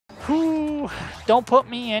No! Don't put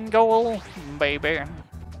me in goal, baby.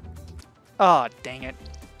 Oh, dang it.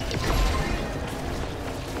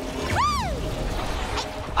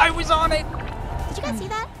 I was on it! Did you guys see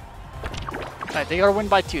that? Alright, they gotta win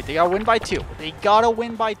by 2. They gotta win by 2. They gotta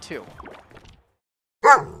win by 2.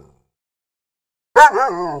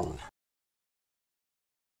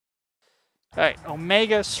 Alright,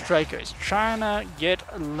 Omega Striker is trying to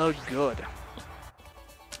get look good.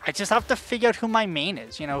 I just have to figure out who my main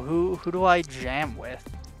is. You know, who do I jam with?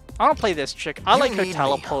 I don't play this chick. I like her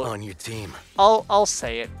teleport. On your team. I'll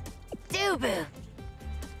say it. Dubu.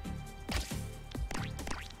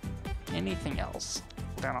 Anything else?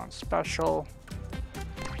 Then on special.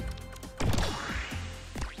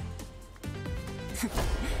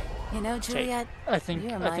 You know, Juliet, I think you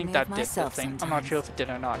that remind me did of the myself thing. I'm not sometimes. sure if it did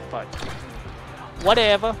or not, but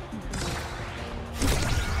whatever.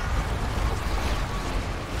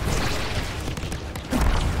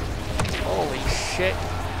 Holy shit.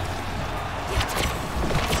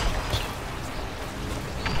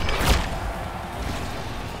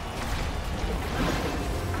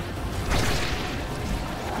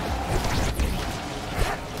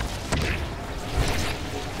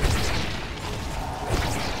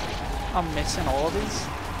 I'm missing all of these.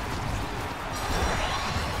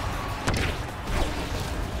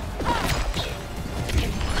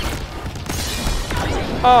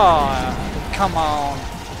 Oh, come on.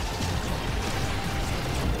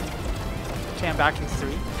 Okay, I'm back in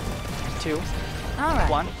 3, 2, all right.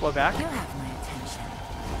 1. We're back. You have my attention.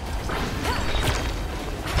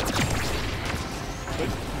 Okay,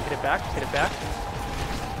 hit it back, hit it back.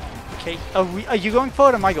 Okay, are you going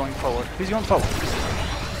forward or am I going forward? Who's going forward?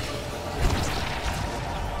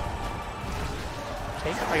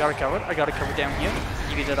 Okay, I got it covered. I got it covered down here.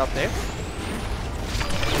 You get it up there.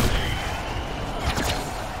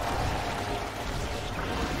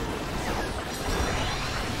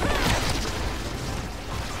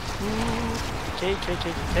 Okay. Hit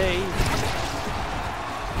it.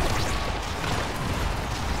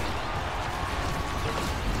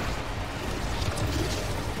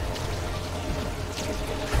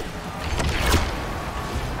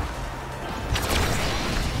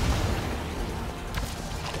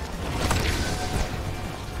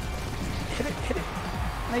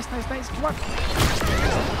 Nice. Come on.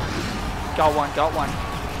 Got one.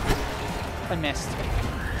 I missed.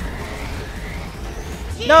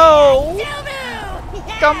 No!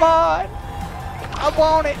 Come on! I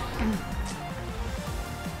want it!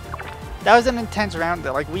 That was an intense round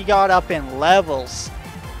though. Like, we got up in levels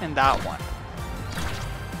in that one.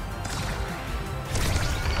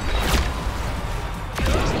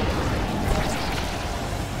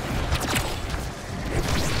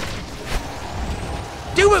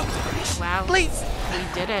 Do it! Wow. Please! We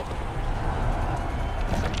did it.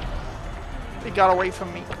 They got away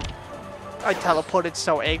from me. I teleported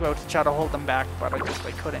so aggro to try to hold them back, but I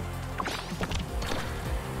couldn't.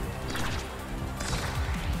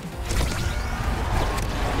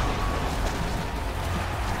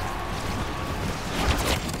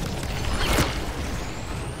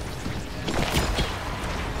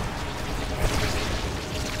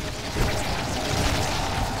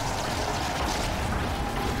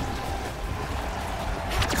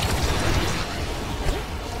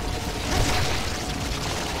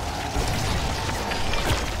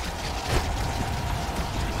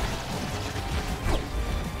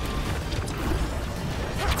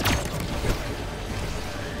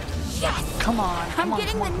 Come on, I'm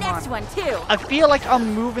getting the next one too. I feel like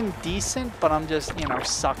I'm moving decent, but I'm just, you know,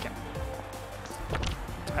 sucking.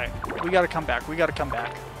 Alright, we gotta come back.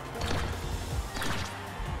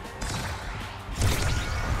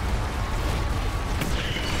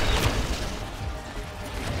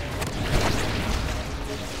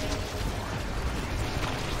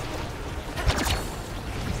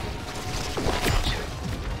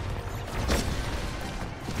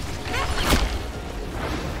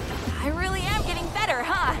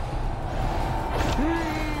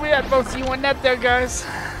 Both you and net there, guys.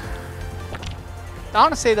 I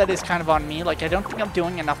want to say that is kind of on me. Like, I don't think I'm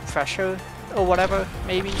doing enough pressure or whatever,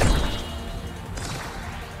 maybe.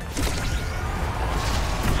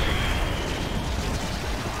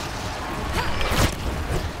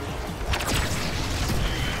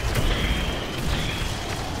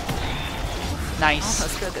 Nice.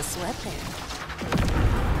 Almost good to sweat there.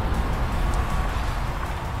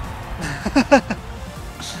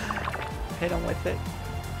 Hit him with it.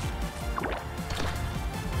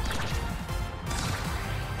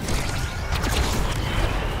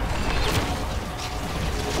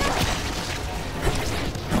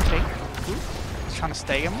 Trying to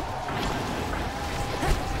stay him.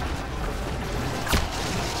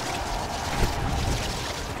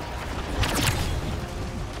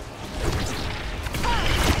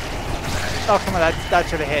 Oh, come on, that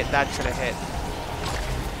should have hit. That should have hit.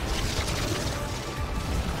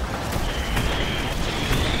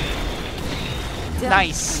 Don't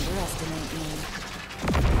Nice. underestimate me.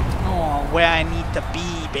 Oh, where I need to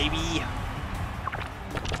be, baby.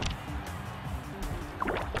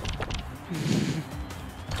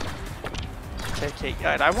 Okay,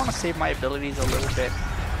 good. I want to save my abilities a little bit.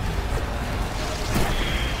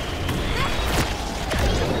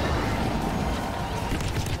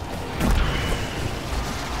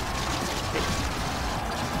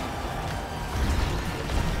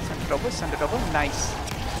 Send it over. Nice.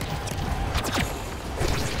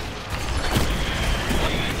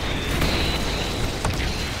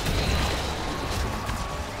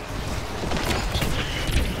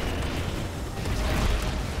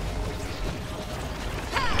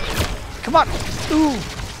 Come on. Ooh.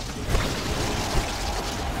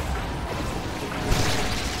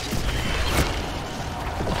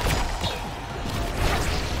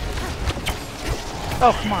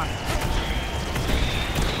 Oh, come on.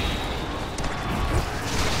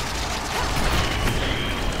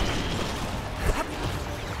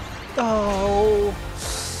 Oh,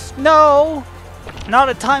 no, not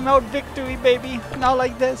a timeout victory, baby. Not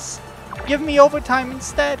like this. Give me overtime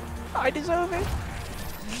instead. I deserve it.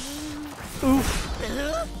 Oof.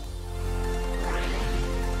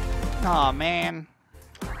 Aw, man.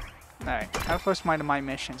 Alright, that was one of my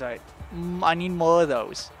missions. Alright, I need more of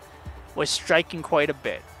those. We're striking quite a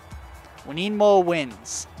bit. We need more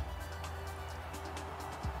wins.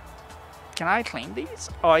 Can I claim these?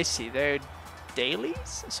 Oh, I see. They're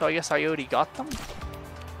dailies, so I guess I already got them.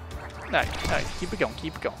 Alright, keep it going,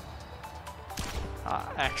 keep it going.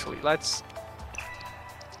 Actually, let's...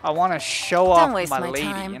 I want to show off my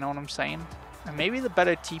lady, you know what I'm saying? And maybe the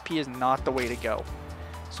better TP is not the way to go.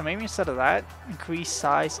 So maybe instead of that, increase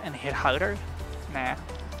size and hit harder? Nah.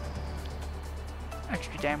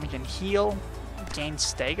 Extra damage and heal. Gain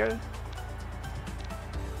stagger.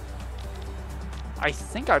 I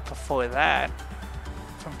think I prefer that,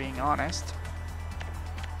 if I'm being honest.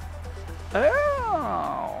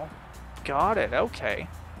 Oh, got it. Okay.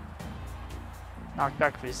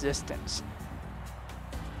 Knockback resistance.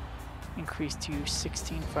 Increase to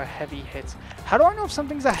 16 for heavy hits. How do I know if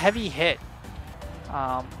something's a heavy hit?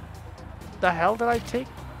 The hell did I take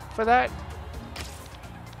for that?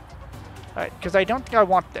 Alright, because I don't think I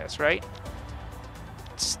want this, right?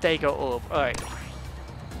 Stego orb. Alright.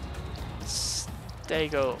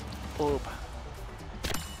 Stego orb.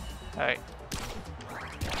 Alright.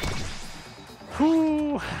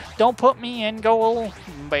 Whoo! Don't put me in goal,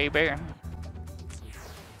 baby.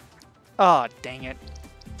 Oh, dang it.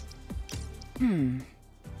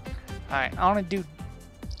 Alright, I want to do...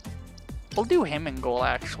 We'll do him in goal,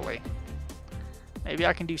 actually. Maybe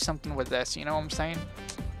I can do something with this, you know what I'm saying?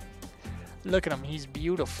 Look at him, he's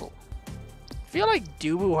beautiful. I feel like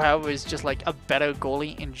Dubu, however, is just like a better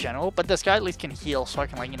goalie in general, but this guy at least can heal, so I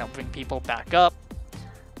can, like, you know, bring people back up.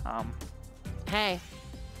 Hey.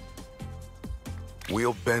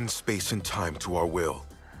 We'll bend space and time to our will.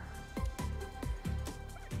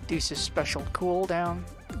 Reduces special cooldown.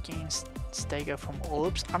 Gains stagger from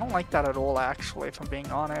orbs. I don't like that at all, actually, if I'm being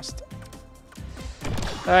honest.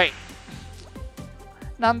 Alright.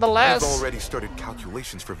 Nonetheless... I've already started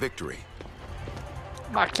calculations for victory.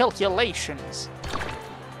 My calculations.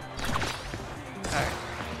 Alright.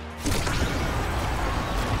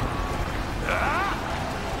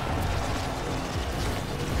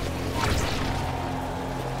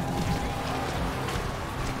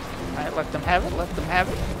 Alright, let them have it, let them have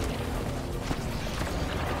it.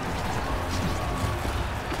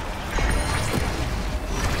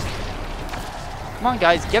 Come on,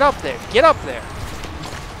 guys, get up there, get up there.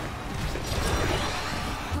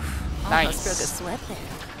 Nice. Broke a sweat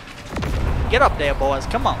there. Get up there, boys.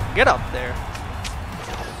 Come on, get up there.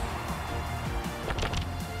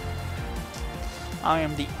 I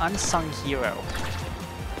am the unsung hero.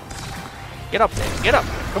 Get up there, get up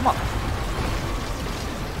there. Come on.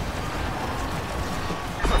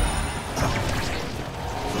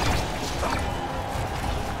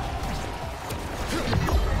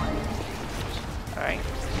 Alright,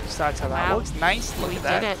 that's how that looks. Nice, look at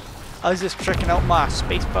that. We did it. I was just checking out my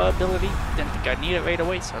spacebar ability. Didn't think I'd need it right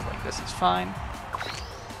away, so I was like, this is fine.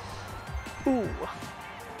 Ooh.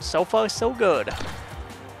 So far, so good.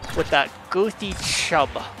 With that Goothy Chub.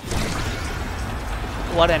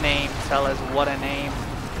 What a name, fellas. What a name.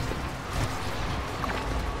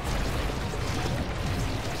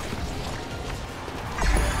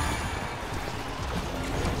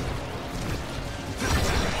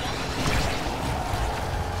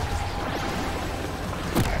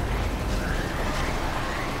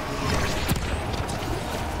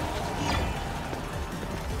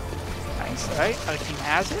 right? Other team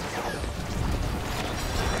has it.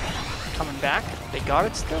 Coming back. They got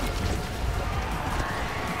it still.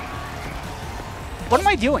 What am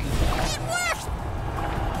I doing?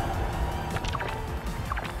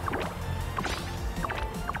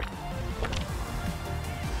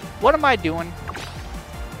 What am I doing?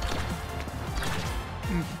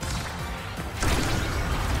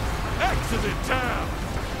 Excellent town.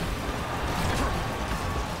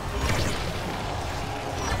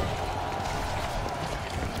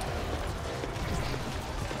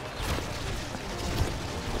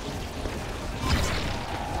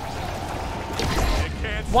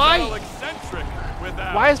 Why? Eccentric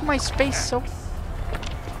without Why is my space so...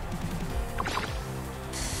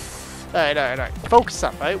 Alright, alright, alright. Focus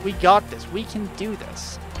up, right? We got this. We can do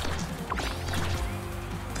this.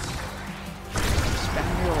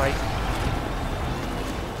 Spend your life.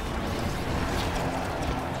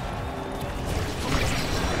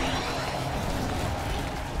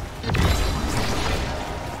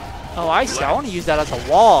 Oh, I see. I want to use that as a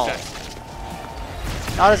wall.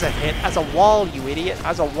 Not as a hit. As a wall, you idiot.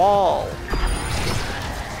 As a wall.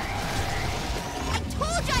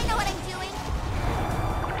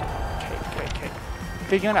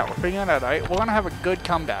 Figuring it out. We're figuring it out, alright? We're gonna have a good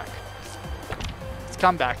comeback. It's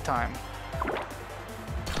comeback time.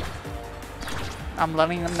 I'm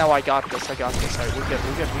letting them know I got this. I got this. Alright, we're good.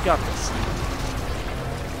 We're good. We got this.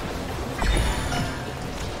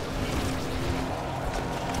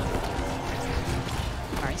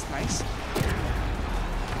 Nice, nice.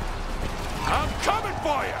 I'm coming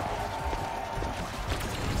for you.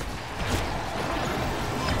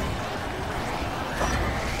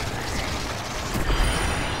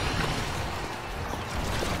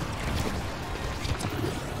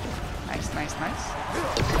 Nice, nice, nice.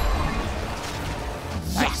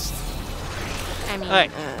 Nice. I mean,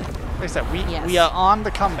 Alright. Like I said, we yes. are on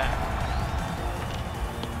the comeback.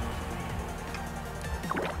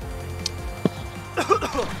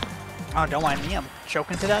 Oh, don't mind me. I'm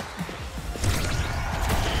choking to death.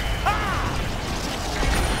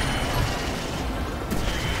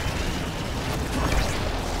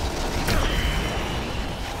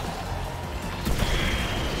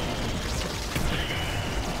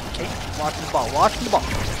 Okay, watching the ball. Watching the ball.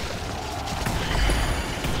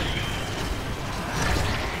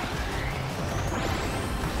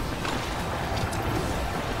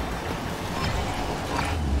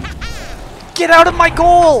 Get out of my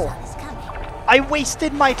goal! I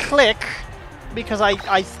wasted my click because I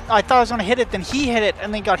thought I was gonna hit it, then he hit it,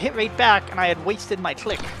 and then got hit right back, and I had wasted my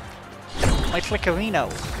click. My clickerino.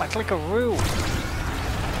 My clickeroo.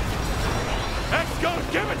 Let's go,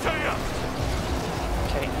 give it to you.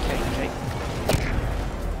 Okay, okay, okay.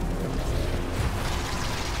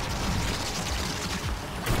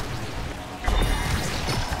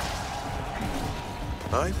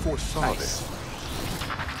 I foresaw Nice. this.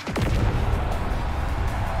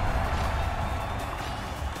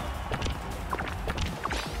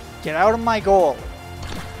 Get out of my goal.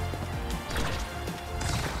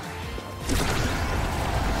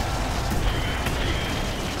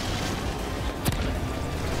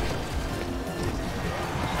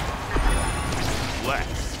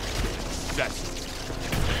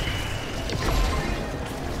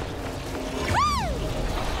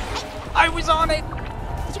 I was on it!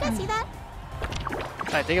 Did you guys see that?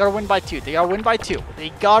 Alright, they gotta win by 2. They gotta win by 2.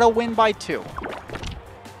 They gotta win by 2.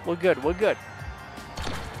 We're good, we're good.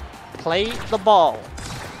 Play the ball.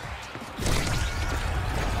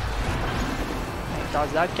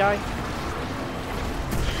 Dodge that guy.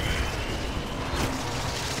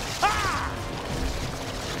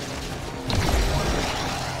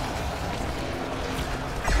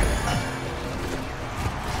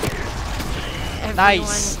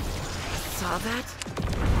 Nice. Saw that?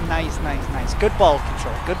 Nice, nice, nice. Good ball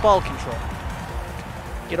control. Good ball control.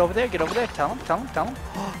 Get over there, get over there. Tell him, tell him, tell him.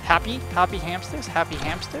 Happy, happy hamsters, happy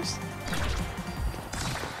hamsters.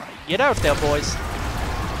 Get out there, boys.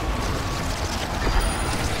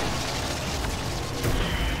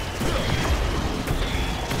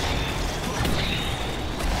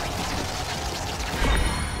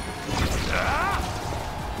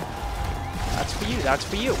 That's for you, that's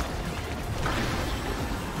for you.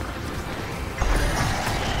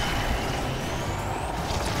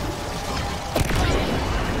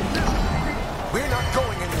 We're not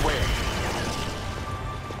going anywhere.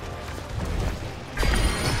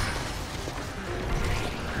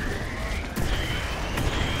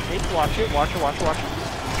 Okay, watch it, watch it, watch it, watch it.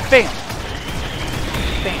 Bam!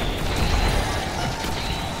 Bam.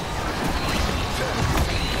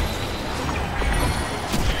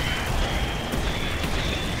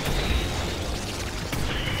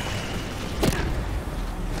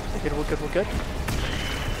 good, we're good, we're good.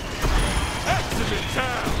 X is in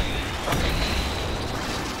town.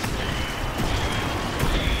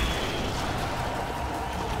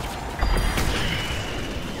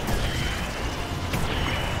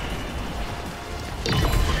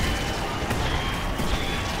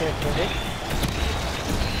 Okay.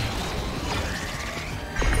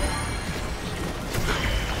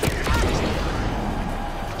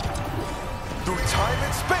 Through time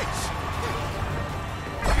and space.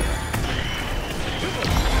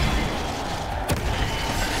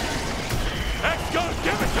 X gonna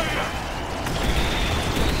give it to you.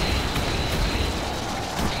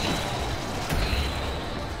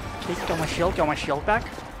 Okay, got my shield back.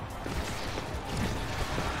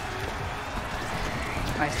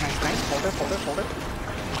 Nice. Hold it.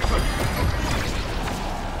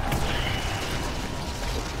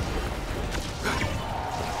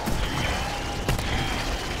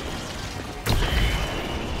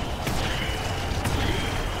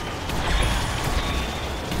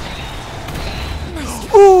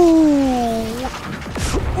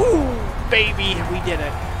 Ooh, baby, we did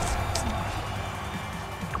it.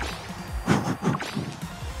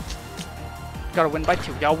 Gotta win by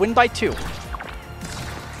 2. Gotta win by 2.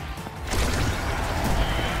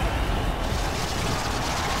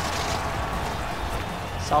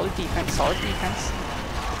 Solid defense,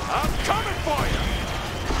 I'm coming for you.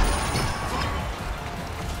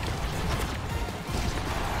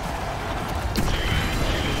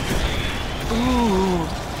 Ooh,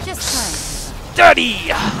 Just time. study!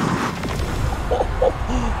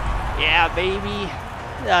 Yeah, baby.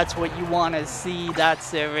 That's what you want to see.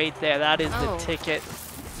 That's it right there. That is the Oh. ticket.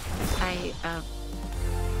 Alright.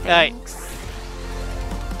 Thanks.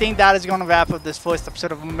 I think that is going to wrap up this first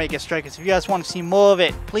episode of Omega Strikers. If you guys want to see more of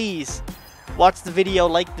it, please watch the video,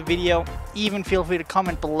 like the video, even feel free to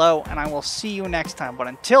comment below, and I will see you next time. But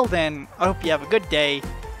until then, I hope you have a good day.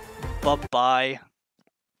 Bye-bye.